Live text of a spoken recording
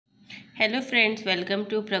Hello friends, welcome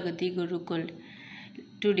to Pragatigurucool.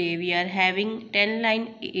 Today we are having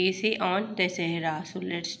 10-line essay on Dussehra. So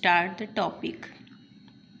let's start the topic.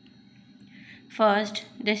 First,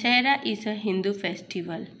 Dussehra is a Hindu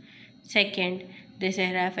festival. Second,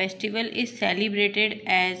 Dussehra festival is celebrated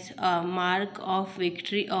as a mark of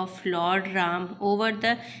victory of Lord Ram over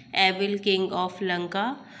the evil king of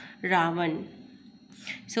Lanka, Ravan.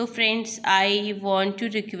 So friends, I want to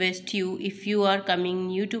request you, if you are coming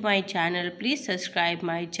new to my channel, please subscribe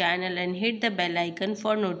my channel and hit the bell icon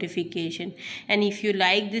for notification. And if you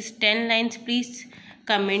like this 10 lines, please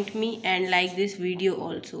comment me and like this video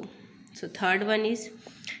also. So third one is,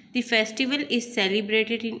 the festival is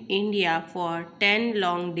celebrated in India for 10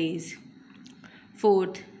 long days.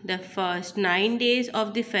 Fourth, the first 9 days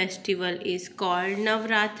of the festival is called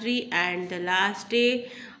Navratri and the last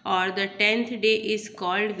day or the 10th day is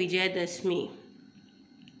called Vijayadashmi.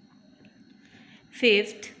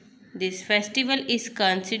 Fifth, this festival is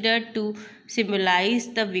considered to symbolize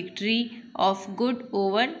the victory of good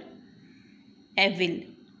over evil.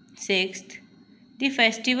 Sixth, this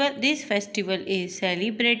festival is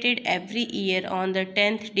celebrated every year on the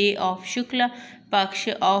 10th day of Shukla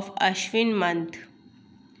Paksha of Ashwin month.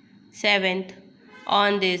 Seventh,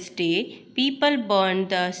 on this day, people burn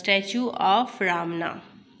the statue of Ramana.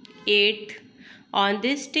 Eighth, on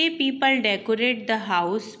this day, people decorate the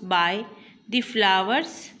house by the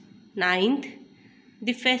flowers. Ninth,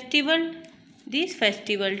 this festival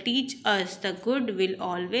teach us the good will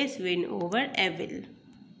always win over evil.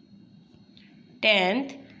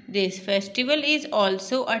 10th, this festival is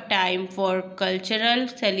also a time for cultural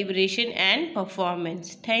celebration and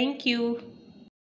performance. Thank you.